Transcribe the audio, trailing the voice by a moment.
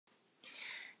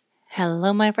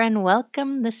Hello, my friend.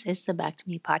 Welcome. This is the Back to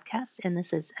Me podcast, and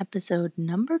this is episode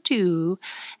number 2.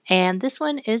 And this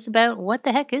one is about what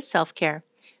the heck is self care.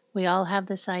 We all have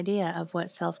this idea of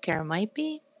what self care might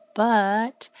be,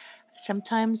 but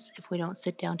sometimes if we don't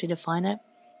sit down to define it,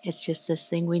 it's just this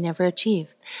thing we never achieve.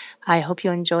 I hope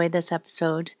you enjoy this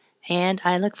episode, and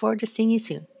I look forward to seeing you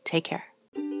soon. Take care.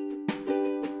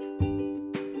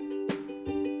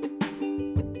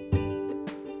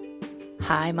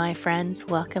 Hi, my friends.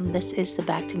 Welcome. This is the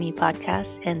Back to Me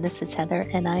podcast, and this is Heather,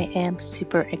 and I am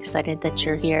super excited that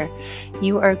you're here.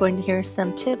 You are going to hear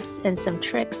some tips and some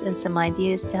tricks and some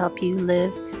ideas to help you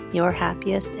live your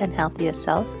happiest and healthiest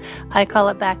self. I call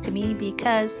it Back to Me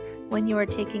because when you are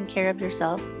taking care of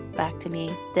yourself, back to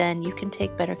me, then you can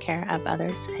take better care of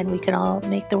others, and we can all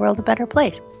make the world a better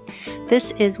place.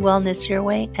 This is Wellness Your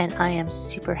Way, and I am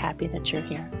super happy that you're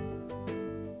here.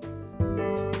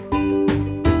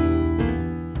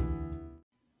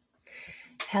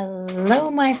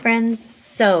 Hello, my friends.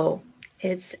 So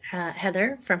it's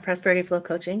Heather from Prosperity Flow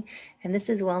Coaching, and this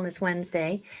is Wellness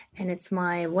Wednesday. And it's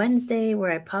my Wednesday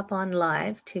where I pop on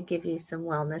live to give you some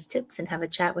wellness tips and have a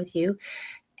chat with you.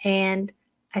 And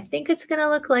I think it's going to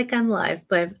look like I'm live,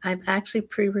 but I've actually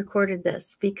pre-recorded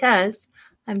this because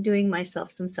I'm doing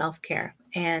myself some self-care,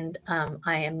 and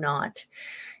I am not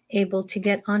able to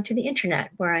get onto the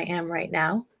internet where I am right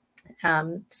now.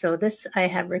 So this I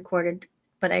have recorded,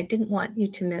 but I didn't want you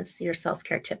to miss your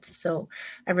self-care tips. So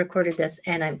I recorded this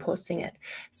and I'm posting it.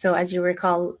 So as you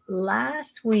recall,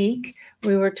 last week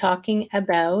we were talking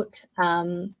about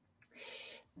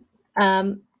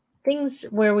things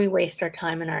where we waste our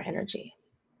time and our energy,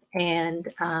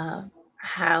 and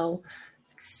how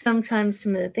sometimes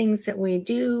some of the things that we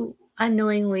do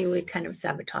unknowingly, we kind of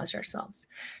sabotage ourselves.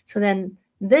 So then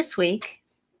this week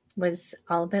was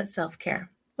all about self-care,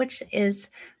 which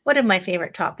is one of my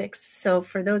favorite topics. So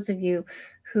for those of you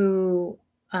who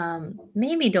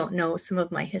maybe don't know some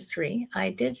of my history,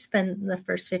 I did spend the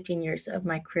first 15 years of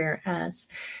my career as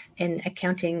an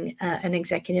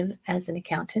executive as an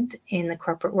accountant in the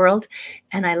corporate world.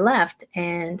 And I left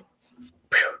and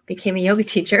became a yoga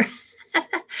teacher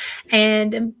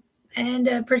and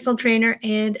a personal trainer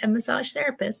and a massage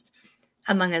therapist,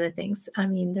 among other things. I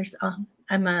mean,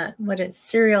 I'm a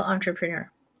serial entrepreneur.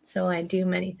 So I do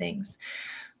many things.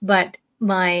 But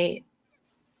my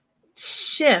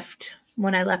shift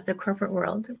when I left the corporate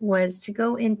world was to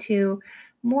go into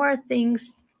more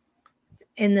things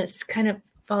in this kind of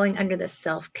falling under the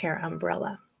self-care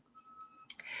umbrella.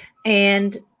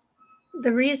 And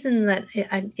the reason that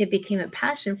it became a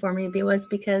passion for me was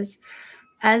because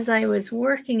as I was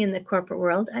working in the corporate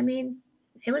world, I mean,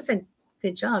 it was a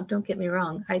good job, don't get me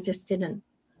wrong. I just didn't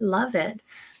love it.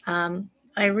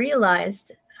 I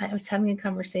realized I was having a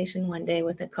conversation one day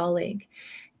with a colleague,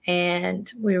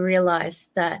 and we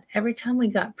realized that every time we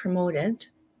got promoted,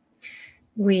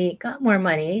 we got more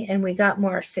money and we got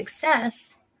more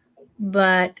success,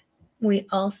 but it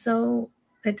also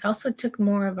took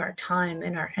more of our time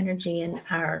and our energy and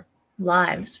our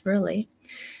lives, really,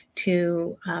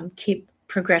 to keep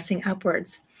progressing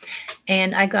upwards.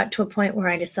 And I got to a point where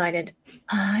I decided,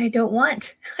 I don't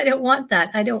want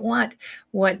that. I don't want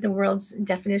what the world's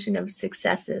definition of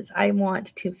success is. I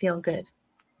want to feel good.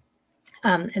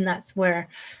 And that's where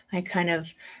I kind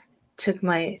of took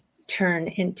my turn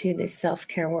into the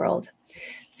self-care world.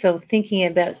 So thinking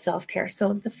about self-care.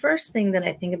 So the first thing that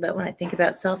I think about when I think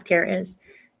about self-care is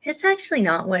it's actually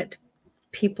not what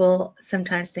people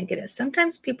sometimes think it is.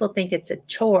 Sometimes people think it's a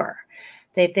chore.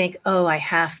 They think, oh, I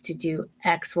have to do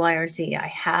X, Y, or Z. I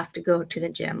have to go to the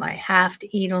gym. I have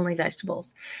to eat only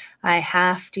vegetables. I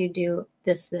have to do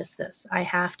this, this, this. I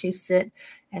have to sit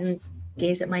and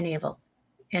gaze at my navel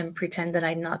and pretend that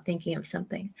I'm not thinking of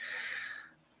something.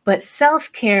 But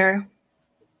self-care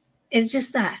is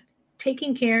just that,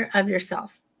 taking care of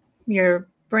yourself, your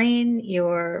brain,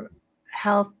 your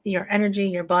health, your energy,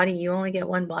 your body. You only get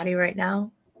one body right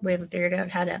now. We haven't figured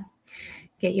out how to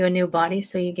get you a new body,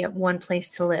 so you get one place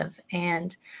to live,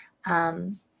 and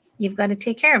you've got to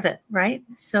take care of it, right?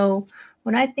 So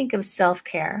when I think of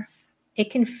self-care, it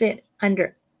can fit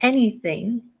under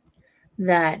anything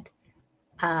that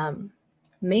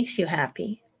makes you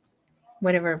happy,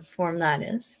 whatever form that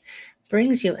is,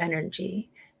 brings you energy,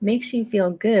 makes you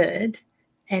feel good,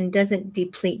 and doesn't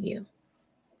deplete you.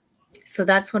 So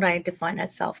that's what I define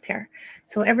as self-care.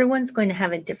 So everyone's going to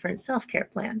have a different self-care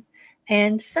plan.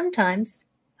 And sometimes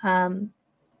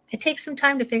it takes some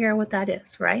time to figure out what that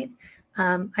is, right?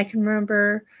 I can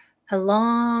remember a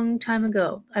long time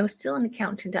ago, I was still an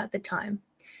accountant at the time.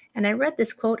 And I read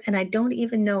this quote, and I don't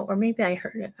even know, or maybe I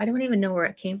heard it. I don't even know where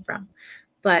it came from.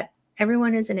 But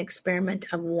Everyone is an experiment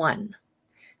of one.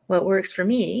 What works for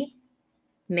me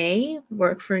may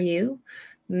work for you,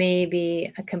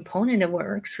 maybe a component of what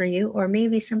works for you, or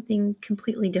maybe something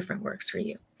completely different works for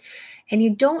you. And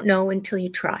you don't know until you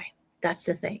try. That's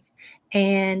the thing.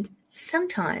 And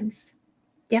sometimes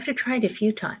you have to try it a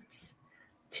few times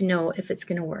to know if it's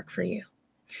going to work for you.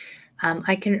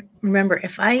 I can remember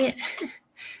if I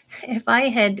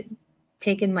had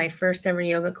taken my first ever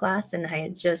yoga class and I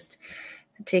had just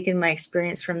taken my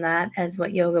experience from that as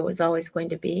what yoga was always going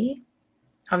to be.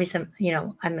 Obviously,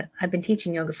 I've been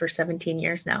teaching yoga for 17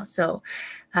 years now, so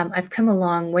I've come a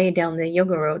long way down the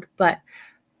yoga road, but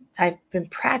I've been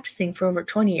practicing for over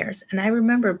 20 years. And I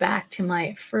remember back to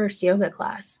my first yoga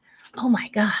class. Oh my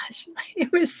gosh,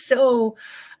 it was so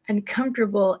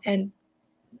uncomfortable and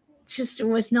just it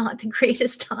was not the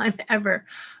greatest time ever.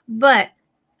 But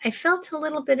I felt a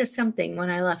little bit of something when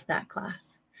I left that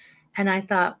class. And I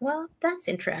thought, well, that's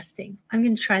interesting. I'm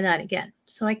going to try that again.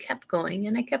 So I kept going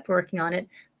and I kept working on it.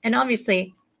 And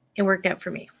obviously, it worked out for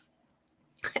me.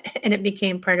 And it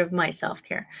became part of my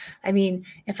self-care. I mean,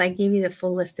 if I gave you the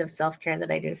full list of self-care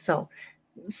that I do, so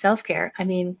self-care, I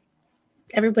mean,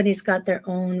 everybody's got their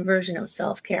own version of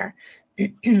self-care.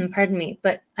 Pardon me.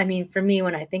 But I mean, for me,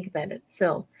 when I think about it,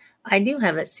 so I do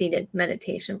have a seated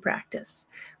meditation practice,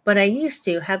 but I used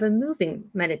to have a moving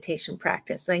meditation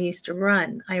practice. I used to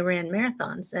run. I ran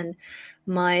marathons, and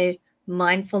my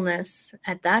mindfulness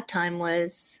at that time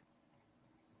was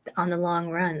on the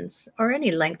long runs, or any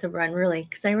length of run really,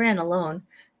 because I ran alone,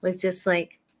 was just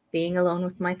like being alone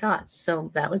with my thoughts.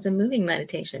 So that was a moving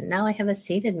meditation. Now I have a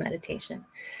seated meditation.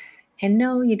 And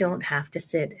no, you don't have to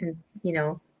sit and,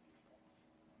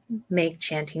 make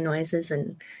chanting noises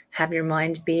and have your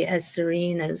mind be as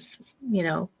serene as,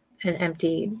 an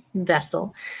empty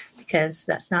vessel, because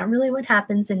that's not really what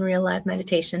happens in real life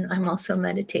meditation. I'm also a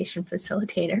meditation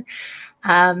facilitator.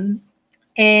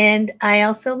 And I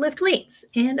also lift weights,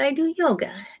 and I do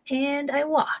yoga, and I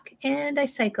walk, and I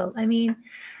cycle. I mean,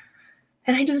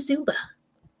 and I do Zumba.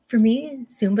 For me,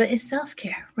 Zumba is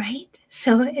self-care, right?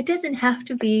 So it doesn't have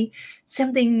to be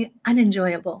something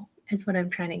unenjoyable, is what I'm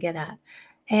trying to get at.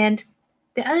 And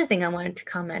the other thing I wanted to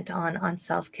comment on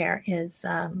self-care is,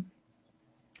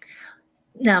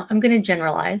 now I'm going to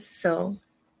generalize, so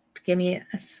give me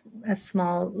a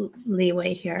small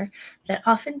leeway here, that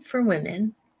often for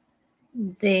women,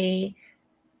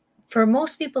 for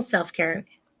most people, self-care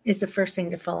is the first thing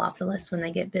to fall off the list when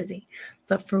they get busy.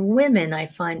 But for women, I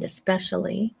find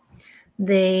especially,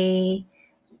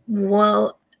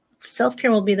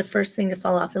 self-care will be the first thing to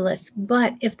fall off the list.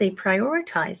 But if they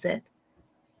prioritize it,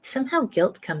 somehow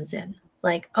guilt comes in.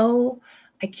 Like, oh,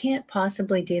 I can't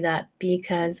possibly do that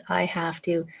because I have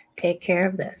to take care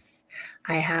of this.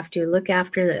 I have to look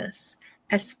after this,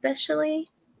 especially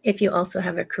if you also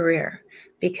have a career,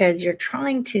 because you're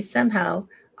trying to somehow,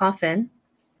 often,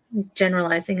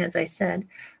 generalizing, as I said,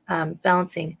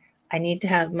 balancing, I need to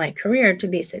have my career to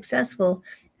be successful.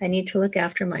 I need to look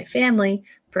after my family.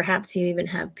 Perhaps you even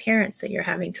have parents that you're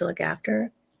having to look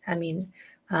after. I mean,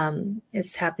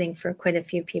 it's happening for quite a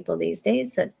few people these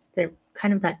days that they're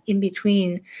kind of that in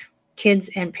between kids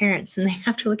and parents, and they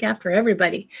have to look after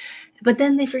everybody. But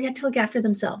then they forget to look after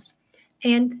themselves.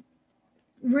 And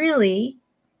really,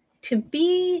 to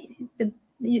be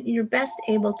you're best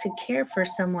able to care for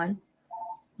someone.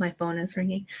 My phone is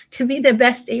ringing. To be the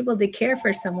best able to care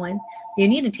for someone, you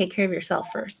need to take care of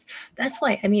yourself first. That's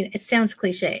why, I mean, it sounds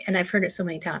cliche, and I've heard it so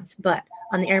many times, but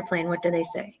on the airplane, what do they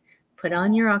say? Put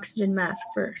on your oxygen mask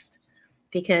first,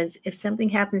 because if something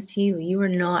happens to you, you are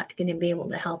not going to be able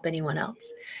to help anyone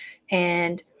else.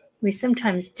 And we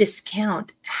sometimes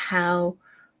discount how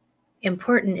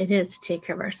important it is to take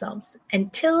care of ourselves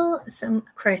until some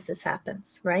crisis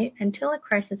happens, right? Until a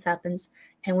crisis happens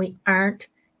and we aren't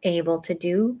able to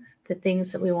do the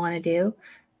things that we want to do,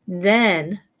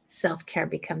 then self-care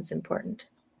becomes important.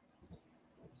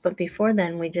 But before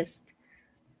then, we just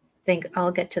think,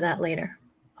 I'll get to that later.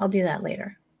 I'll do that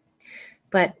later.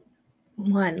 But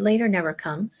later never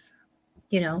comes,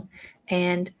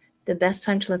 and the best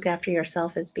time to look after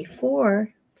yourself is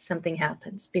before something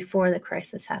happens, before the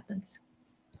crisis happens.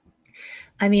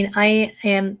 I mean, I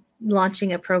am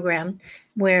launching a program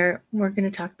where we're going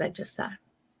to talk about just that.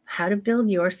 How to build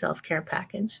your self-care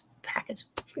package,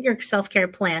 your self-care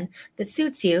plan that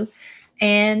suits you,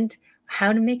 and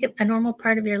how to make it a normal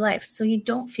part of your life so you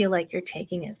don't feel like you're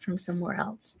taking it from somewhere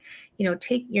else.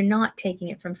 You're not taking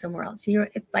it from somewhere else.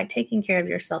 By taking care of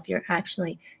yourself, you're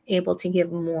actually able to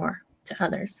give more to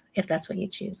others if that's what you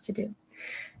choose to do.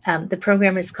 The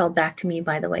program is called Back to Me,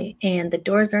 by the way, and the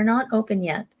doors are not open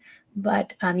yet,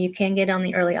 But you can get on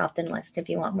the early opt-in list if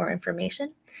you want more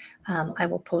information. I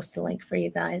will post a link for you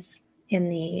guys in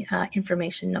the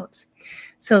information notes.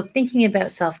 So thinking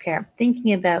about self-care,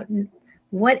 thinking about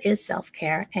what is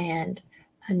self-care and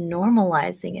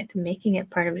normalizing it, making it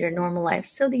part of your normal life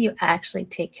so that you actually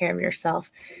take care of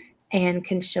yourself and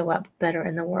can show up better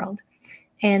in the world.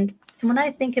 And when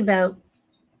I think about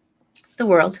the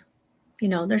world,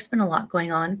 there's been a lot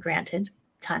going on, granted,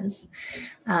 tons.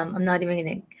 I'm not even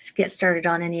going to get started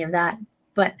on any of that.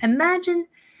 But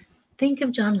think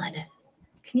of John Lennon.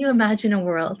 Can you imagine a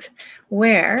world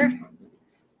where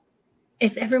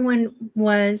if everyone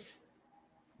was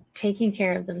taking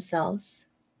care of themselves,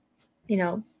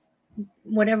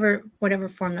 whatever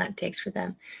form that takes for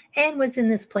them, and was in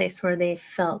this place where they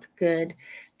felt good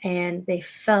and they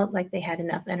felt like they had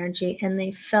enough energy and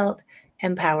they felt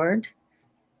empowered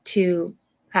to,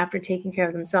 after taking care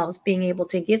of themselves, being able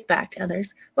to give back to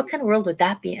others? What kind of world would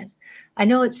that be in? I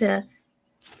know it's a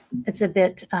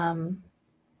bit,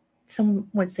 some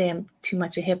would say I'm too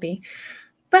much a hippie,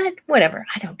 but whatever,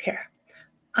 I don't care.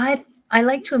 I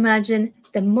like to imagine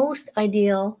the most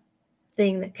ideal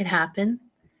thing that could happen.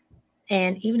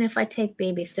 And even if I take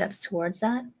baby steps towards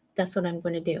that, that's what I'm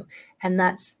going to do. And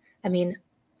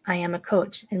I am a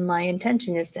coach, and my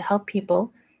intention is to help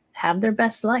people have their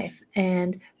best life.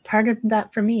 And part of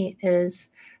that for me is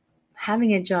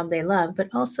having a job they love, but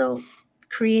also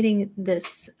creating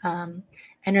this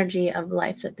energy of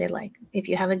life that they like. If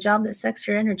you have a job that sucks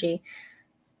your energy,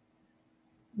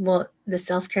 well, the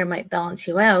self-care might balance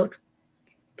you out,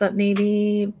 but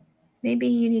maybe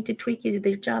you need to tweak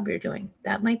the job you're doing.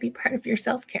 That might be part of your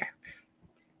self-care.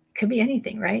 Could be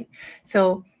anything, right?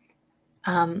 So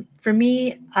for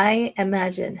me, I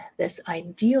imagine this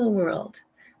ideal world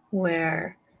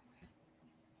where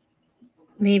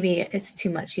maybe it's too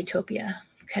much utopia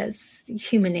because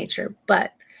human nature,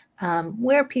 but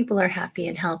where people are happy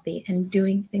and healthy and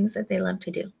doing things that they love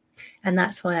to do. And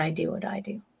that's why I do what I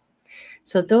do.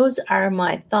 So those are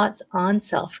my thoughts on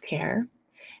self-care.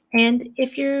 And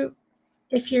if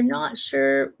you're not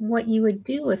sure what you would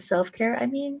do with self-care,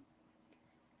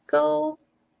 go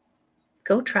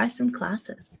try some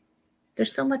classes.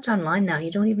 There's so much online now.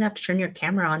 You don't even have to turn your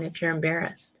camera on if you're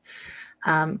embarrassed.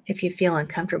 If you feel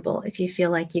uncomfortable, if you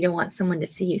feel like you don't want someone to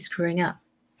see you screwing up.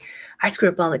 I screw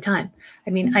up all the time.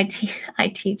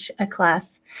 I teach a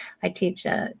class. I teach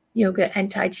a yoga and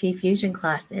Tai Chi fusion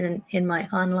class in my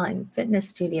online fitness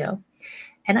studio.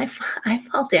 And I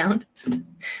fall down.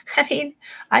 I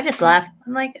just laugh.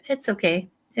 I'm like, it's okay.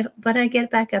 But I get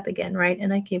back up again, right?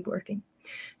 And I keep working.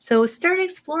 So start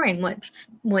exploring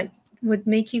what would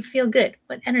make you feel good,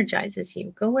 what energizes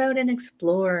you. Go out and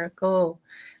explore. Go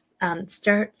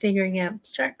start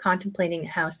contemplating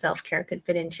how self-care could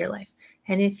fit into your life.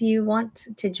 And if you want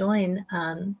to join,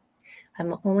 I'm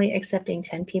only accepting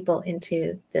 10 people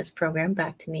into this program,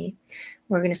 Back to Me.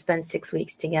 We're going to spend 6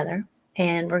 weeks together,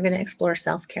 and we're going to explore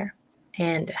self-care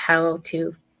and how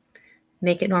to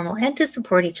make it normal and to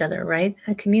support each other, right?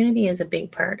 A community is a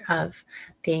big part of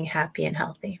being happy and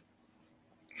healthy.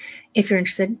 If you're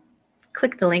interested,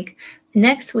 click the link.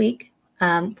 Next week,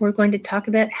 we're going to talk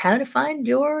about how to find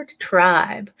your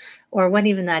tribe, or what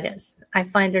even that is. I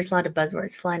find there's a lot of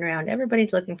buzzwords flying around.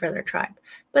 Everybody's looking for their tribe.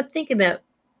 But think about,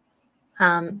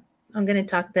 I'm going to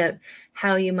talk about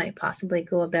how you might possibly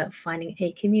go about finding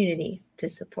a community to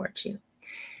support you.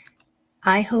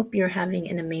 I hope you're having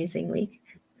an amazing week.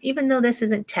 Even though this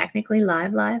isn't technically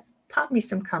live, pop me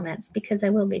some comments, because I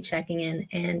will be checking in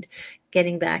and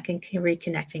getting back and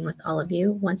reconnecting with all of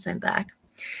you once I'm back.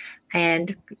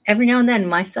 And every now and then,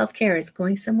 my self-care is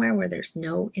going somewhere where there's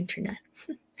no internet.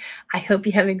 I hope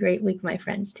you have a great week, my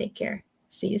friends. Take care.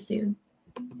 See you soon.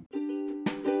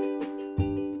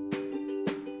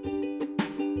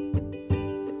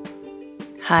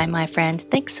 Hi, my friend.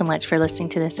 Thanks so much for listening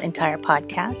to this entire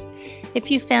podcast.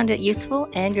 If you found it useful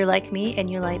and you're like me and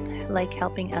you like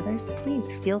helping others,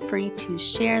 please feel free to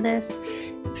share this.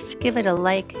 Give it a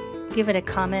like, give it a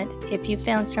comment. If you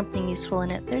found something useful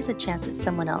in it, there's a chance that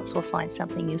someone else will find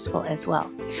something useful as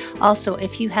well. Also,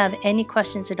 if you have any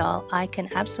questions at all, I can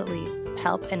absolutely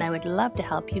help, and I would love to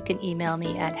help. You can email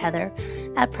me at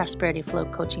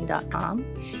heather@prosperityflowcoaching.com.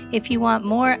 If you want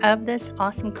more of this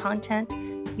awesome content,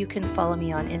 you can follow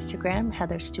me on Instagram,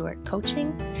 Heather Stewart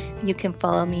Coaching. You can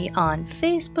follow me on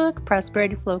Facebook,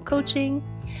 Prosperity Flow Coaching.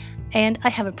 And I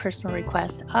have a personal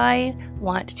request. I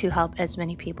want to help as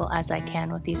many people as I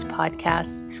can with these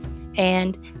podcasts.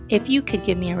 And if you could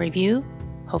give me a review,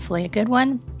 hopefully a good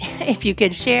one, if you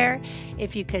could share,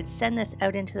 if you could send this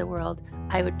out into the world,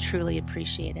 I would truly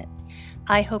appreciate it.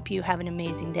 I hope you have an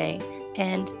amazing day,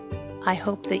 and I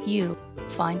hope that you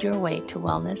find your way to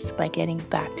wellness by getting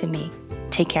back to me.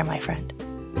 Take care, my friend.